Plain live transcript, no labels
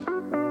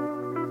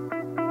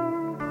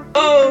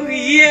Oh,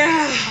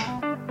 yeah!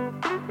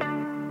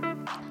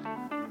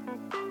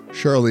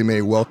 Shirley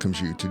May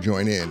welcomes you to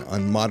join in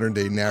on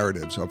modern-day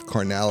narratives of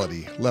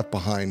carnality left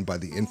behind by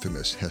the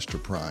infamous Hester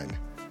Prynne.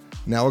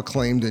 Now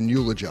acclaimed and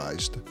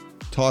eulogized,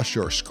 toss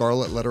your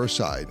scarlet letter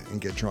aside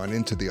and get drawn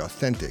into the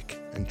authentic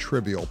and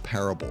trivial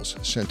parables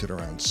centered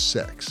around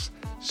sex,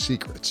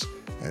 secrets,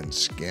 and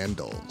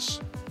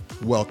scandals.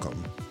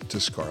 Welcome to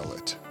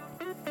Scarlet.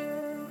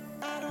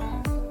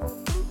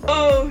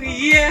 Oh,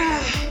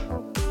 yeah!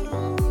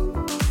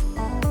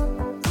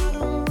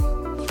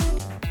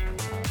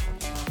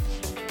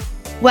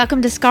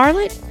 Welcome to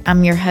Scarlet.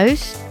 I'm your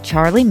host,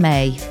 Charlie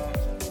May.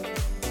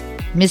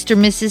 Mr.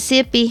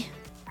 Mississippi.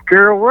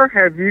 Girl, where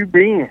have you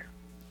been?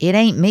 It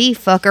ain't me,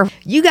 fucker.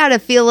 You gotta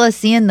fill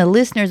us in. The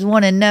listeners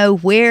want to know,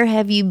 where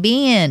have you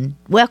been?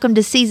 Welcome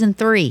to season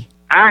 3.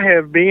 I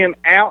have been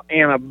out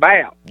and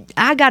about.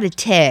 I got a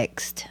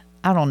text,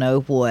 I don't know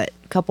what,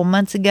 a couple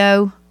months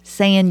ago,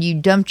 saying you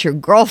dumped your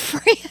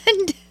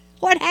girlfriend.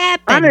 What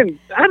happened?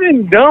 I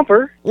didn't dump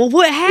her. Well,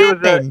 what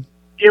happened?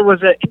 It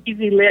was an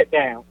easy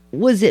letdown.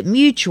 Was it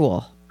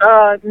mutual?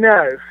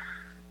 No.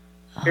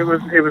 It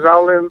was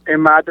all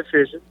in my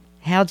decision.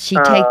 How'd she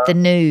take the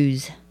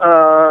news?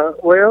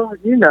 Well,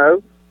 you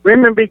know,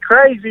 women be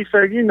crazy,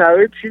 so you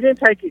know, she didn't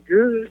take it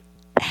good.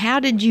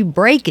 How did you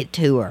break it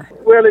to her?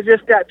 Well, it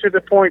just got to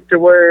the point to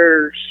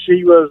where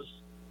she was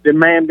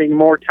demanding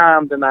more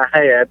time than I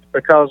had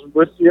because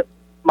with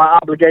my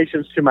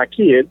obligations to my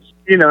kids,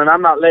 you know, and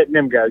I'm not letting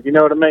them go. You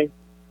know what I mean?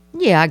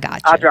 Yeah, I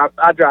got you.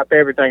 I drop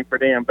everything for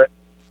them, but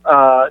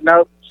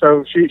no.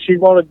 So she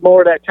wanted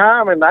more of that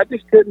time, and I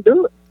just couldn't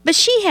do it. But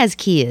she has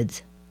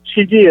kids.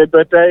 She did,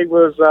 but they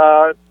was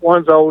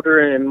one's older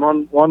and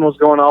one was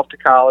going off to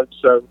college.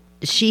 So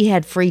she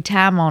had free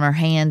time on her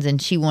hands,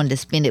 and she wanted to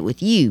spend it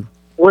with you.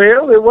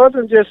 Well, it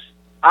wasn't just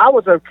I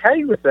was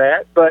okay with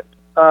that, but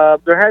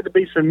there had to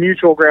be some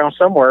mutual ground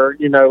somewhere.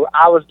 You know,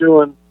 I was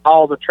doing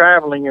all the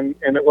traveling, and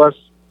it was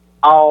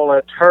all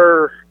at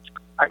her.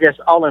 I guess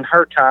all in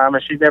her time,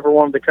 and she never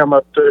wanted to come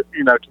up to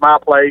to my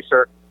place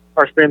or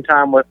spend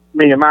time with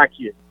me and my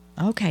kids.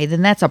 Okay,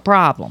 then that's a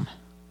problem.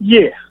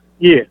 Yeah.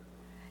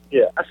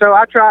 So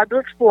I tried to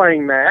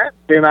explain that,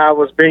 then I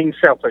was being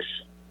selfish.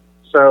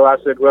 So I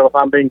said, well, if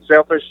I'm being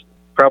selfish,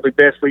 probably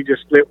best we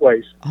just split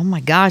ways. Oh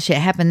my gosh, it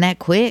happened that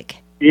quick?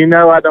 You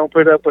know I don't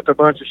put up with a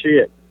bunch of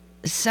shit.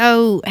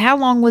 So how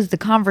long was the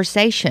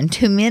conversation?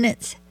 2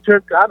 minutes?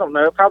 Took, I don't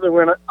know, probably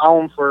went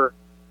on for,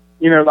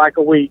 like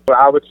a week. But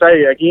I would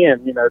say,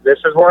 again, this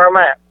is where I'm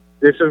at.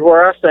 This is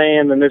where I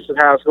stand, and this is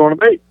how it's going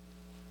to be.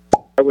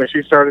 When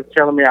she started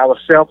telling me I was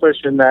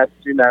selfish and that,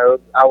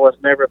 I was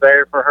never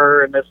there for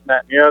her and this and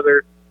that and the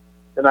other,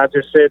 and I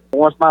just said,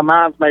 once my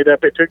mind's made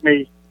up, it took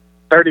me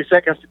 30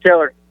 seconds to tell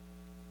her,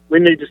 we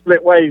need to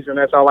split ways, and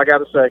that's all I got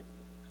to say.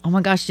 Oh,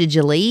 my gosh, did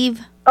you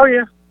leave? Oh,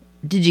 yeah.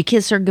 Did you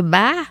kiss her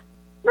goodbye?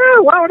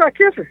 No, why would I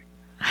kiss her?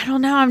 I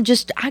don't know.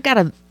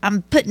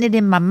 I'm putting it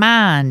in my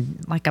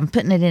mind, like I'm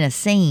putting it in a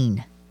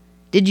scene.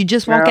 Did you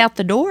just walk out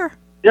the door?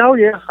 Oh,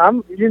 yeah.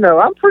 I'm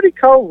pretty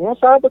cold. Once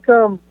I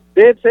become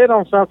dead set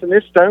on something,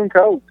 it's stone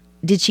cold.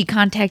 Did she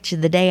contact you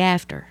the day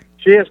after?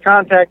 She has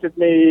contacted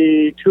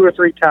me 2 or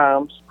 3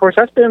 times. Of course,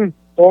 that's been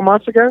 4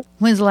 months ago.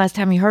 When's the last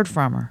time you heard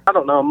from her? I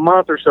don't know, a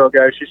month or so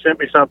ago. She sent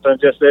me something and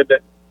just said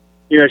that,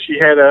 she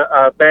had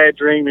a bad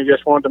dream and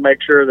just wanted to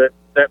make sure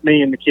that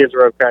me and the kids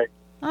are okay.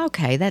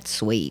 Okay, that's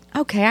sweet.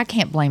 Okay, I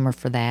can't blame her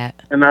for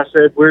that. And I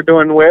said, we're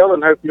doing well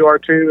and hope you are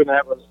too, and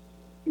that was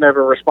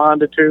never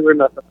responded to or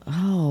nothing.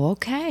 Oh,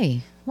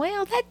 okay.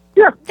 Well,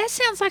 that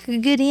sounds like a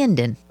good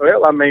ending.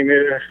 Well, I mean,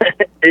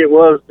 it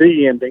was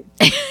the ending.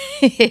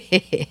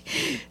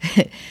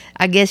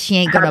 I guess she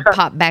ain't going to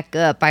pop back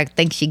up. I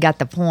think she got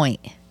the point.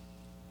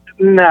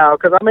 No,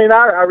 because,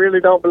 I really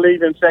don't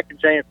believe in second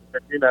chances.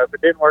 If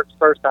it didn't work the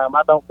first time,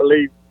 I don't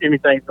believe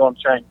anything's going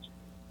to change.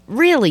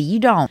 Really? You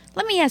don't?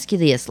 Let me ask you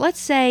this. Let's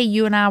say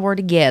you and I were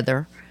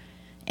together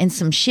and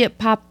some shit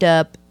popped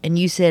up and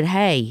you said,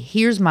 hey,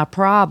 here's my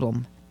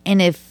problem.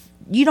 And if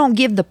you don't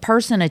give the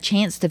person a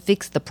chance to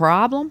fix the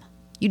problem?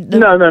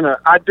 No.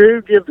 I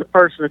do give the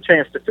person a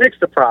chance to fix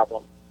the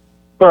problem.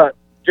 But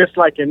just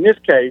like in this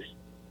case,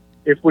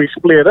 if we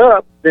split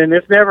up, then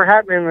it's never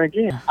happening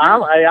again.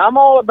 I'm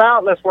all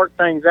about let's work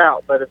things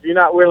out. But if you're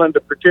not willing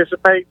to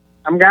participate,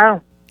 I'm gone.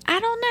 I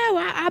don't know.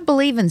 I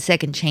believe in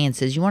second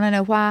chances. You want to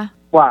know why?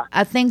 Why?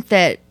 I think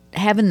that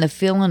having the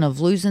feeling of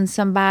losing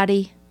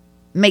somebody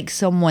makes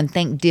someone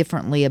think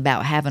differently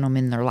about having them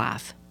in their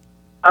life.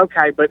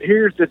 Okay, but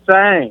here's the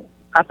thing.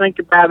 I think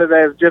about it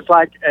as just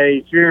like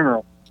a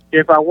funeral.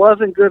 If I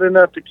wasn't good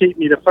enough to keep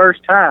me the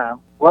first time,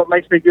 what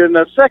makes me good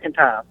enough second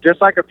time? Just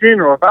like a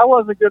funeral. If I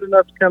wasn't good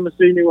enough to come and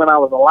see me when I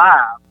was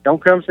alive,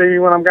 don't come see me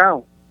when I'm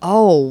gone.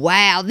 Oh,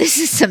 wow. This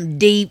is some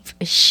deep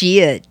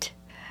shit.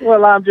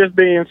 Well, I'm just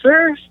being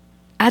serious.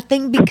 I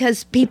think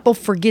because people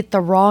forget the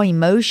raw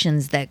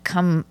emotions that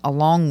come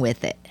along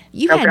with it.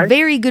 You had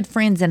very good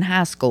friends in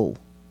high school,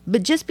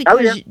 but just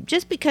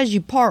because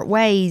you part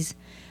ways,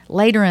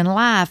 later in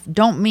life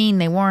don't mean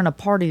they weren't a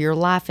part of your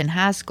life in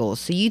high school.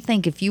 So you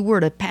think if you were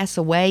to pass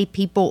away,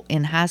 people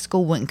in high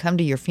school wouldn't come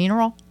to your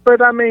funeral?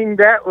 But I mean,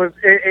 that was,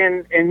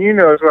 and you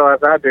know as well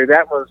as I do,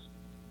 that was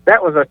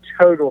a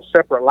total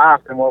separate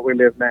life than what we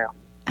live now.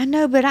 I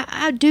know, but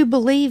I do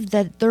believe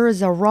that there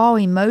is a raw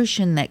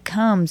emotion that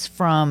comes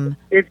from...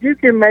 If you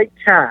can make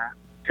time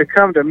to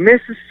come to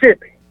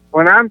Mississippi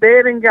when I'm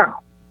dead and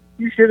gone,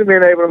 you should have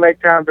been able to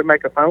make time to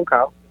make a phone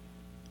call.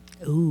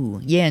 Ooh,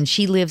 yeah, and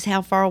she lives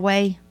how far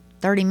away?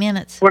 30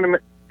 minutes? 20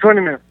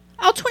 minutes.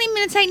 Oh, 20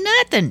 minutes ain't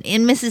nothing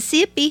in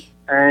Mississippi.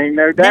 Ain't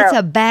no doubt. That's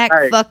a back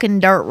fucking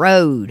dirt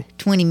road,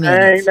 20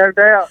 minutes. Ain't no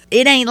doubt.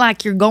 It ain't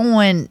like you're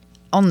going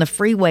on the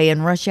freeway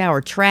in rush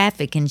hour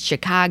traffic in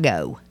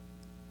Chicago.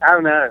 Oh,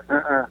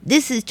 no.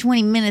 This is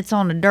 20 minutes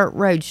on a dirt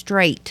road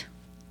straight.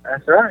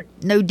 That's right.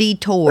 No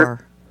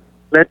detour.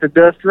 Let the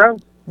dust roll.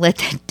 Let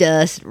that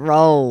dust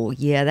roll.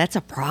 Yeah, that's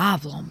a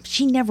problem.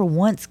 She never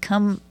once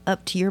come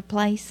up to your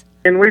place?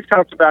 And we've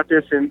talked about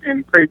this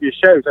in previous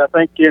shows. I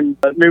think in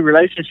new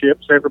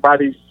relationships,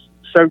 everybody's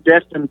so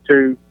destined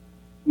to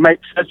make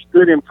such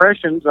good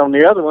impressions on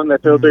the other one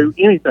that they'll do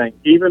anything,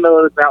 even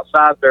though it's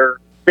outside their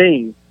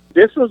being.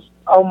 This was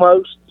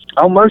almost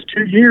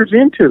 2 years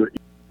into it.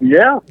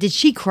 Yeah. Did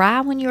she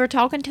cry when you were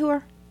talking to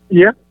her?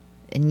 Yeah.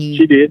 And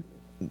she did.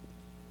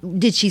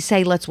 Did she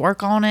say, let's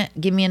work on it,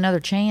 give me another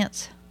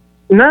chance?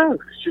 No.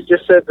 She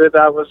just said that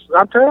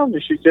I'm telling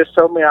you, she just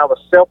told me I was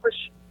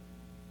selfish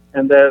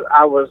and that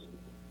I was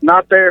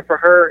not there for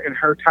her in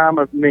her time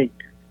of need.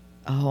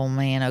 Oh,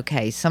 man,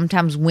 okay.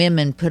 Sometimes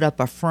women put up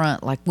a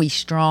front like we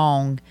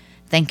strong,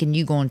 thinking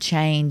you going to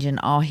change and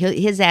all.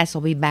 His ass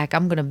will be back.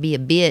 I'm going to be a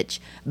bitch.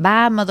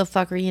 Bye,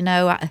 motherfucker, you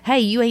know. Hey,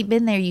 you ain't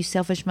been there, you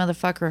selfish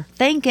motherfucker.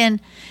 Thinking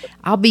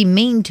I'll be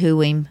mean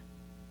to him,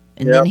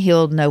 and then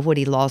he'll know what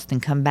he lost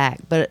and come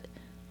back. But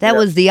that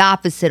was the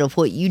opposite of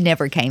what you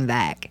never came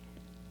back.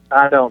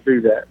 I don't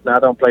do that. I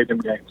don't play them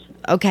games.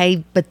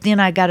 Okay, but then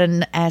I got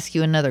to ask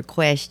you another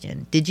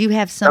question. Did you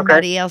have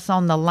somebody else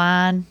on the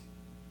line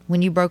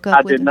when you broke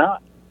up with him? I did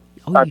not.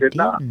 Oh, I you did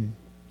not. didn't?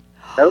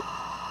 Nope.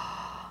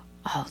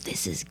 Oh,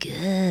 this is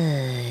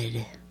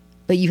good.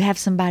 But you have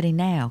somebody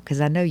now, because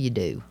I know you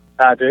do.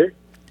 I do.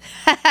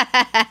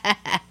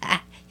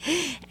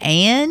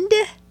 And?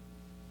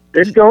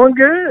 It's going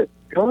good.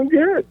 Going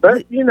good.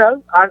 But, you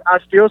know, I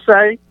still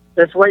say,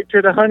 let's wait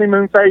till the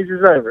honeymoon phase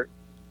is over.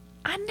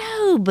 I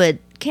know, but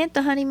can't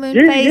the honeymoon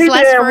phase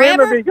last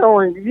forever?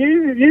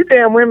 You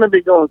damn women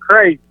be going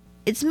crazy.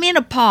 It's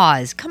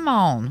menopause. Come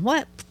on.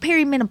 What?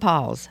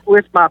 Perimenopause.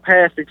 With my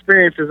past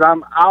experiences,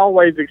 I'm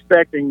always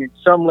expecting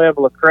some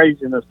level of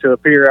craziness to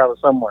appear out of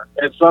somewhere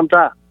at some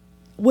time.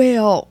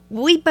 Well,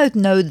 we both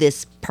know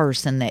this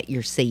person that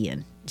you're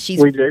seeing.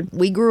 We do.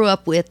 We grew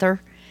up with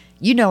her.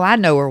 You know I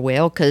know her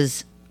well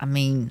because, I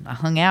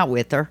hung out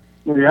with her.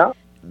 Yeah.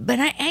 But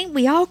ain't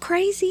we all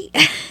crazy?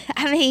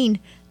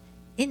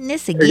 Isn't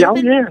this a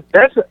given?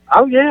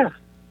 Oh, yeah.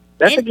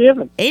 That's a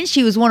given. And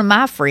she was one of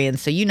my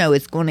friends, so you know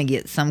it's going to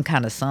get some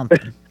kind of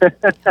something.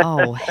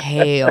 Oh,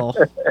 hell.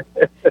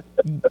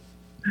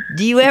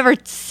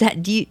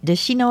 Does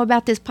she know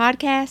about this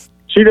podcast?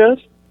 She does.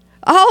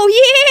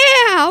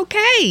 Oh, yeah.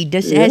 Okay.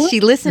 Has she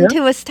listened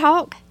to us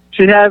talk?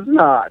 She has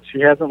not.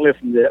 She hasn't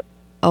listened yet.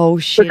 Oh,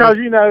 shit. Because,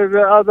 you know,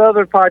 the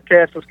other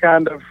podcast was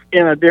kind of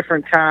in a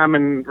different time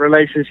and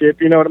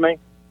relationship. You know what I mean?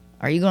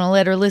 Are you going to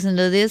let her listen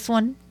to this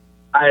one?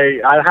 I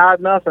hide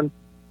nothing.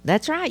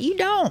 That's right. You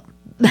don't.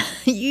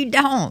 You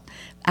don't.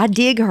 I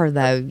dig her,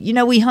 though. You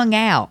know, we hung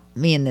out,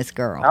 me and this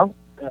girl.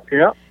 Oh,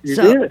 yeah, you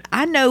so did.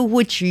 I know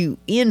what you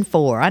in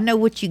for. I know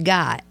what you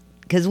got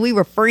because we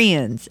were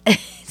friends.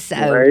 So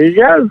there you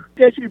go.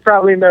 Guess you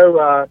probably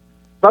know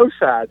both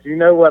sides. You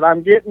know what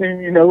I'm getting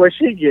and you know what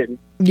she's getting.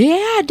 Yeah,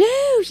 I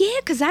do. Yeah,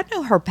 because I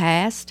know her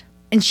past.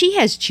 And she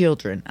has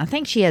children. I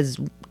think she has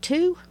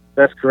 2.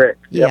 That's correct.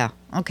 Yeah. Yep.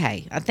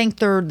 Okay. I think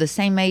they're the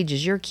same age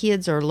as your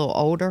kids or a little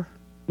older.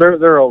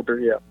 They're older,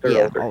 yeah.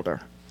 They're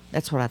older.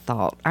 That's what I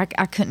thought. I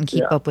couldn't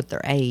keep up with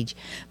their age.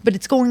 But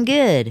it's going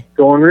good.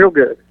 Going real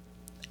good.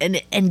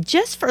 And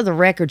just for the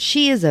record,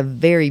 she is a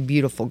very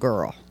beautiful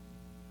girl.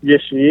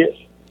 Yes, she is.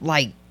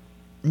 Like,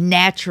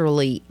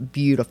 naturally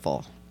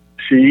beautiful.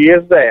 She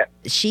is that.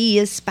 She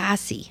is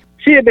spicy.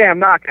 She a damn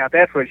knockout.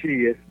 That's what she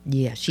is.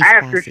 Yeah, she's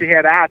After spicy. she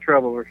had eye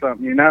trouble or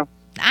something, you know?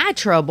 Eye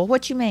trouble?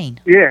 What you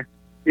mean? Yeah.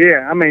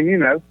 Yeah, you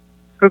know,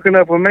 hooking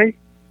up with me.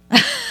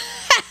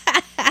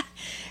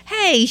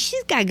 Hey,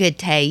 she's got good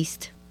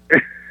taste.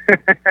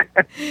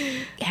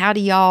 How do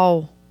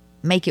y'all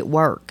make it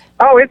work?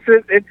 Oh,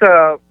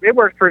 it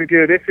works pretty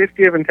good. It's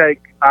give and take.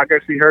 I go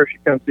see her, she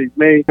comes see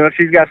me. You know, if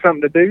she's got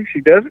something to do,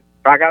 she does it.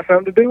 If I got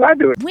something to do, I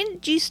do it. When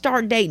did you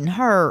start dating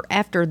her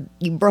after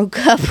you broke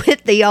up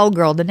with the old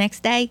girl? The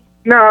next day?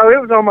 No, it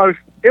was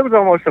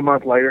almost a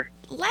month later.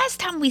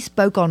 Last time we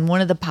spoke on one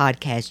of the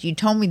podcasts, you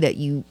told me that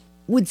you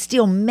would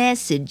still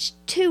message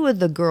 2 of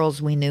the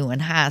girls we knew in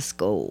high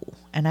school.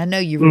 And I know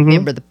you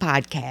remember the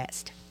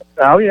podcast.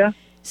 Oh, yeah.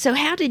 So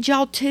how did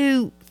y'all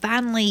 2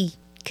 finally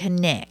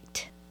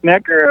connect? Now,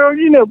 girl,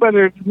 you know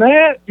better than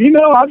that. You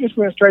know, I just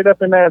went straight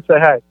up in there and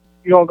said, hey,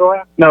 You want to go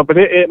out? No, but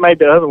it made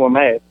the other one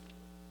mad.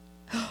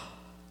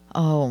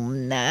 Oh,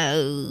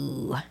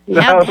 no.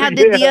 No, How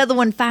did the yeah. other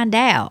one find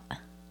out?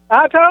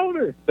 I told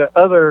her. The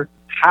other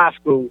high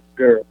school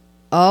girl.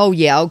 Oh,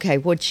 yeah, okay.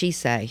 What'd she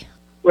say?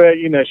 Well,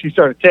 she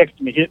started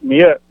texting me, hitting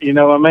me up. You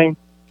know what I mean?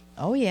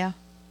 Oh, yeah.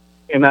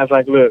 And I was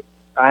like, look,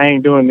 I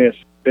ain't doing this.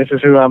 This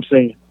is who I'm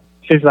seeing.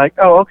 She's like,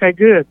 oh, okay,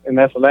 good. And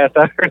that's the last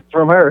I heard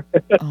from her.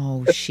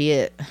 Oh,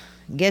 shit.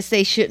 Guess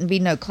they shouldn't be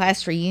no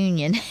class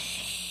reunion.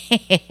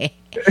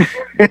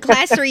 The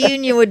class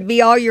reunion would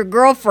be all your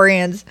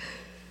girlfriends.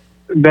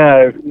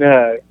 No,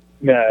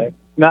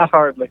 not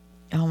hardly.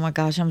 Oh, my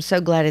gosh. I'm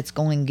so glad it's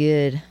going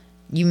good.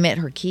 You met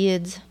her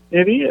kids?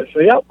 It is.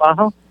 Yep,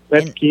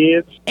 Met the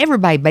kids.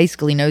 Everybody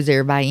basically knows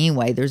everybody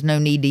anyway. There's no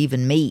need to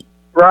even meet.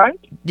 Right.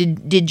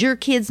 Did your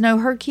kids know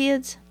her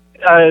kids?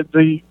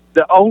 The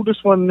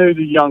oldest one knew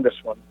the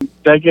youngest one.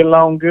 They get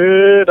along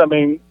good. I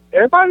mean,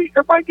 everybody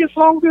gets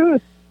along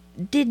good.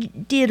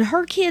 Did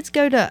her kids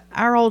go to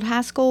our old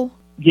high school?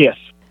 Yes.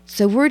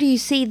 So where do you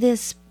see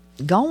this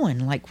going?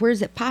 Like,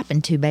 where's it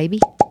popping to, baby?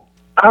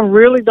 I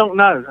really don't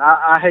know.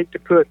 I hate to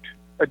put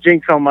a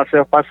jinx on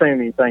myself by saying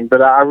anything,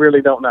 but I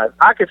really don't know.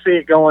 I could see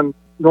it going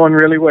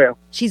really well.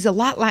 She's a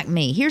lot like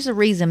me. Here's the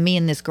reason me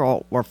and this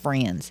girl were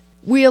friends.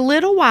 We're a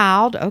little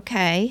wild,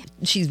 okay.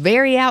 She's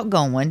very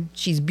outgoing.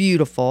 She's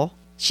beautiful.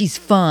 She's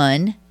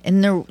fun.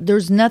 And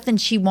there's nothing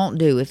she won't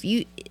do. If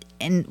you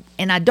and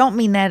I don't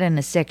mean that in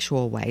a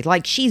sexual way.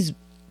 Like, she's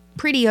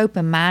pretty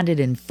open-minded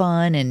and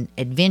fun and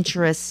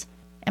adventurous.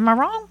 Am I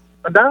wrong?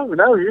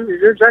 No,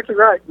 you're exactly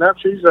right. No,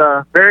 she's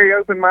very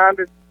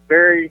open-minded.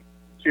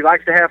 She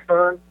likes to have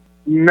fun.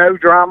 No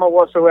drama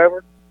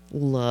whatsoever.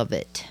 Love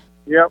it.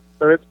 Yep.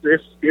 So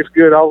it's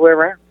good all the way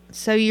around.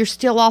 So you're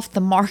still off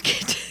the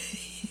market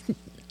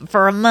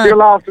for a month.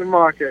 Still off the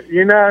market,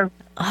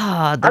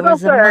 Oh, there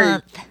was a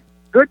month.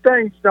 Good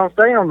things don't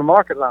stay on the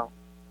market long.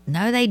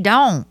 No, they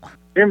don't.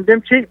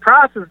 Them cheap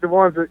prices, the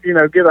ones that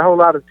get a whole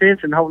lot of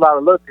attention, a whole lot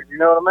of lookers. You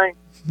know what I mean?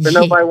 But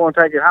nobody want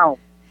to take it home.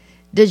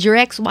 Does your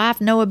ex-wife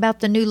know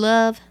about the new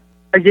love?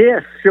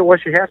 Yes, she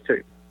has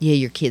to. Yeah,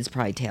 your kids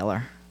probably tell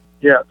her.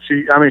 Yeah,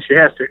 she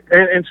has to.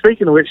 And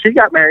speaking of which, she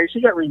got married. She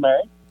got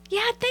remarried. Yeah,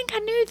 I think I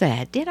knew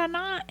that. Did I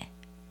not?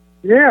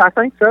 Yeah, I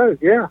think so.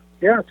 Yeah.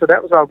 So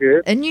that was all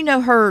good. And you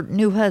know her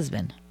new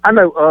husband? I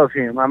know of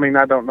him. I mean,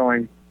 I don't know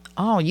him.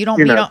 Oh, you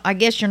don't. I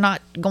guess you're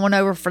not going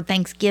over for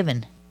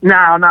Thanksgiving.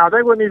 No,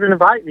 they wouldn't even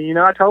invite me.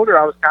 I told her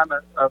I was kind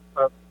of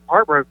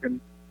heartbroken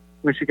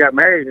when she got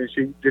married, and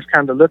she just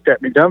kind of looked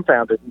at me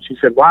dumbfounded, and she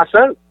said, "Why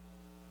so?"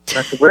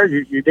 I said, "Well,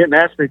 you didn't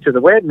ask me to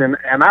the wedding,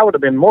 and I would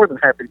have been more than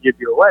happy to give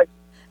you away."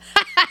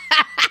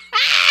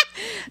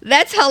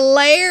 That's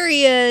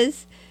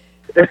hilarious.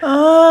 She just shook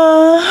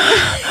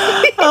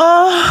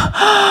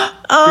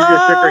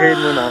her head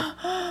and went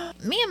on.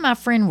 Me and my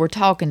friend were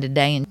talking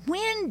today, and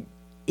when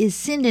is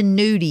sending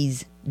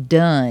nudies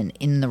done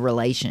in the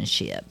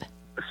relationship?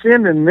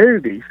 Sending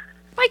nudies?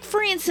 Like,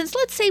 for instance,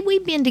 let's say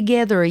we've been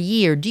together a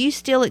year. Do you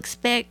still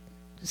expect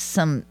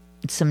some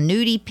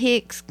nudie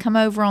pics come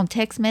over on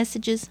text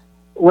messages?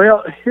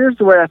 Well, here's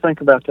the way I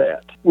think about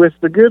that. With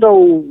the good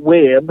old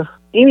web,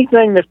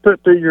 anything that's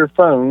put through your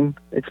phone,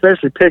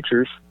 especially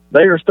pictures,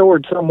 they are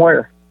stored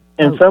somewhere,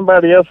 and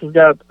somebody else has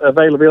got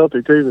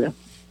availability to them.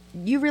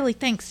 You really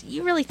think so?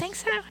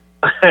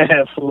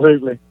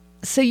 Absolutely.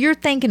 So you're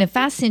thinking if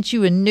I sent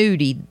you a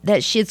nudie,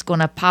 that shit's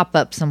going to pop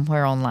up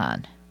somewhere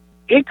online?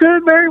 It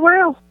could very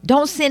well.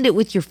 Don't send it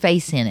with your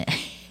face in it.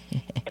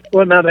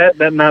 Well, now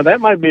that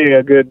might be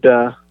a good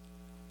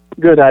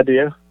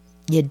idea.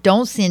 Yeah,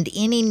 don't send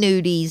any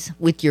nudies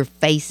with your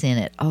face in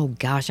it. Oh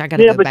gosh, I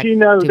gotta go back.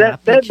 Yeah,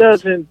 but that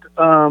doesn't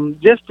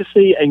just to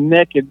see a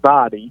naked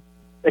body,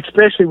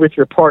 especially with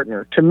your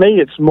partner. To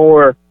me, it's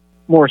more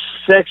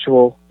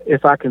sexual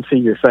if I can see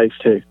your face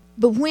too.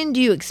 But when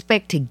do you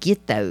expect to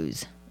get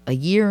those? A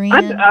year in?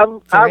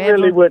 I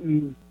really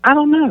wouldn't. I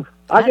don't know.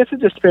 I guess it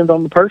just depends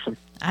on the person.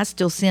 I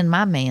still send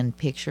my man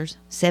pictures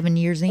 7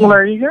 years in. Well,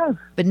 there you go.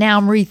 But now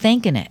I'm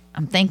rethinking it.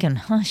 I'm thinking,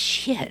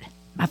 shit,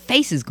 my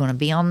face is going to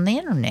be on the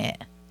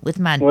internet with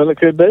my it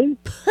could be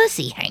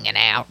pussy hanging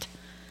out.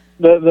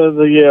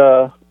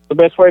 The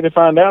best way to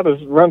find out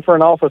is run for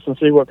an office and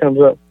see what comes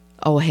up.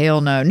 Oh,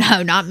 hell no.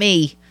 No, not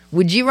me.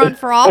 Would you run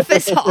for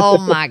office? Oh,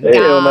 my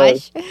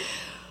gosh. No.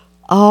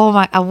 Oh,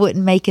 my, I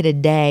wouldn't make it a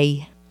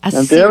day. I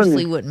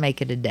seriously wouldn't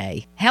make it a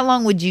day. How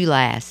long would you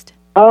last?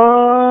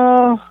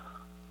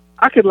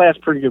 I could last a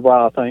pretty good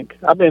while, I think.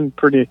 I've been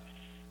pretty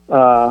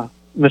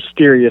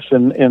mysterious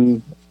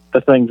in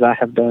the things I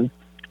have done.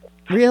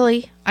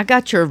 Really? I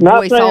got your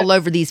voice all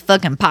over these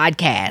fucking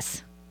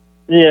podcasts.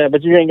 Yeah,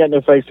 but you ain't got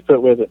no face to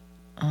put with it.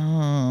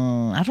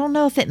 I don't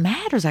know if it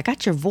matters. I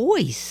got your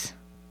voice.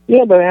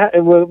 Yeah,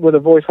 but would a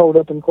voice hold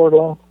up in court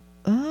of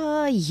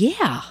law?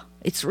 Yeah.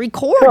 It's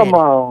recorded. Come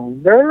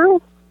on,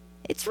 girl.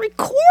 It's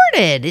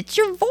recorded. It's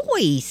your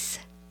voice.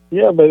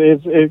 Yeah, but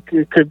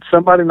could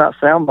somebody not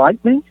sound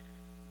like me?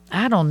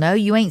 I don't know.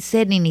 You ain't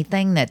said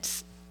anything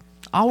that's...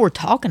 All we're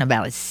talking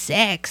about is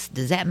sex.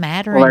 Does that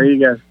matter? Well, there you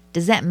go.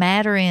 Does that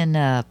matter in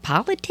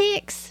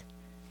politics?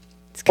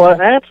 It's kind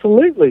Well,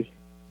 absolutely.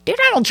 Dude,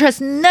 I don't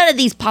trust none of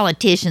these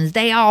politicians.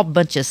 They all a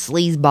bunch of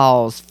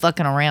sleazeballs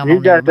fucking around You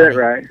on got everybody.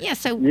 that right. Yeah,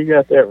 so You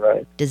got that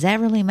right. does that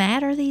really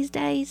matter these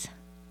days?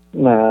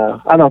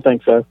 No, I don't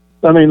think so.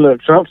 I mean,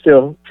 look, Trump's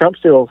still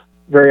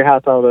very high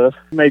thought of.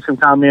 He made some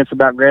comments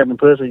about grabbing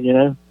pussy, you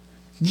know.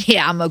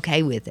 Yeah, I'm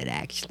okay with it,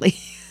 actually.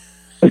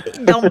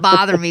 It don't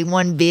bother me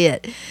one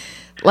bit.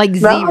 Like No,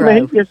 zero.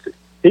 I mean,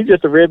 he's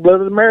just a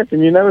red-blooded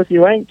American, you know. If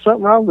you ain't,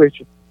 something wrong with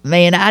you.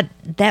 Man,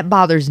 that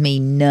bothers me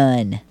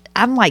none.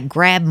 I'm like,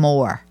 grab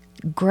more.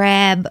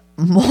 Grab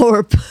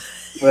more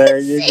pussy. There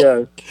you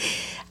go.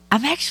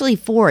 I'm actually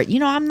for it. You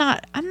know, I'm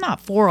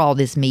not for all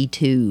this Me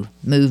Too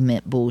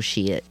movement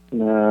bullshit.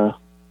 No.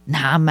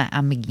 Nah,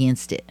 I'm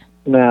against it.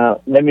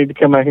 No, they need to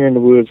come out here in the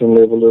woods and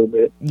live a little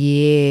bit.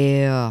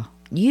 Yeah.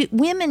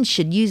 Women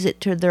should use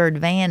it to their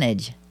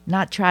advantage,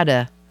 not try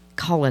to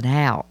call it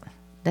out.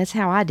 That's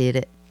how I did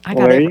it. I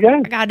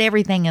got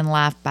everything in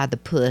life by the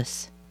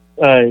puss.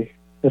 Hey,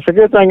 it's a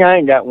good thing I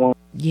ain't got one.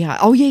 Yeah.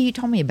 Oh, yeah, you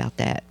told me about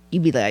that.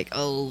 You'd be like,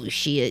 oh,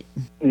 shit.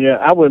 Yeah,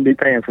 I wouldn't be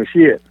paying for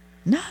shit.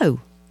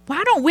 No.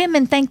 Why don't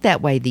women think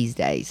that way these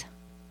days?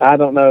 I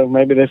don't know.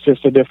 Maybe that's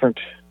just a different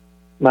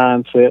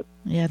mindset.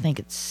 Yeah, I think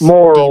it's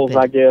Morals,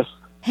 stupid. I guess.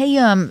 Hey,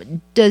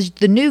 does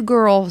the new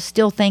girl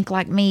still think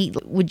like me?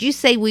 Would you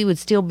say we would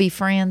still be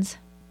friends?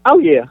 Oh,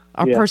 yeah.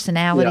 Our yeah.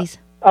 personalities?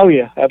 Oh,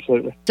 yeah,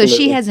 absolutely. So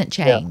Absolutely. she hasn't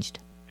changed?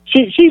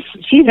 Yeah.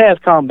 She has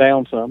calmed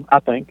down some, I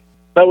think.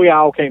 But we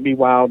all can't be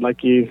wild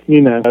like you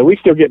know. We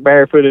still get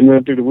barefooted and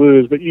run through the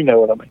woods, but you know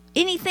what I mean.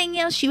 Anything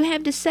else you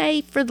have to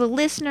say for the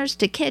listeners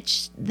to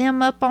catch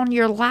them up on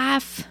your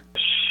life?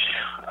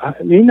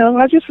 You know,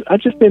 I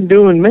just been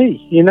doing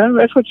me. You know,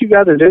 that's what you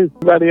got to do.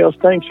 Everybody else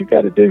thinks you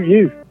got to do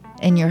you.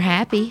 And you're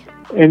happy?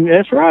 And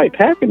that's right,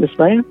 happiness,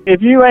 man.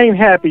 If you ain't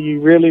happy,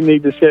 you really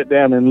need to sit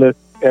down and look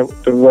at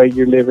the way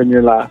you're living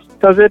your life.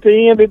 Because at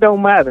the end, it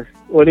don't matter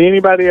what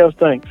anybody else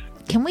thinks.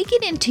 Can we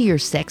get into your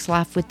sex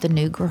life with the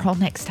new girl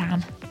next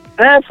time?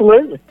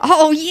 Absolutely.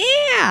 Oh,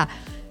 yeah.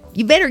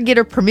 You better get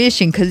her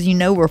permission because you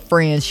know we're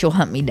friends. She'll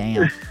hunt me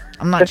down.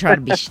 I'm not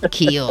trying to be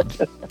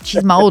killed.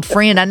 She's my old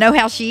friend. I know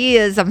how she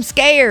is. I'm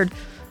scared.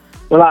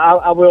 Well,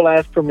 I will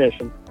ask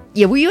permission.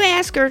 Yeah, will you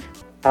ask her?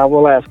 I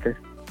will ask her.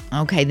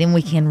 Okay, then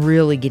we can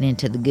really get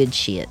into the good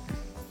shit.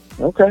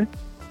 Okay.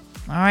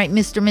 All right,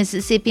 Mr.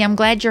 Mississippi, I'm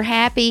glad you're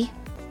happy.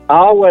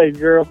 Always,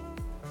 girl.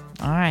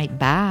 All right,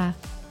 bye.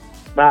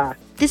 Bye.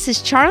 This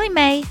is Charlie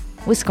Mae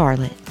with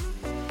Scarlett.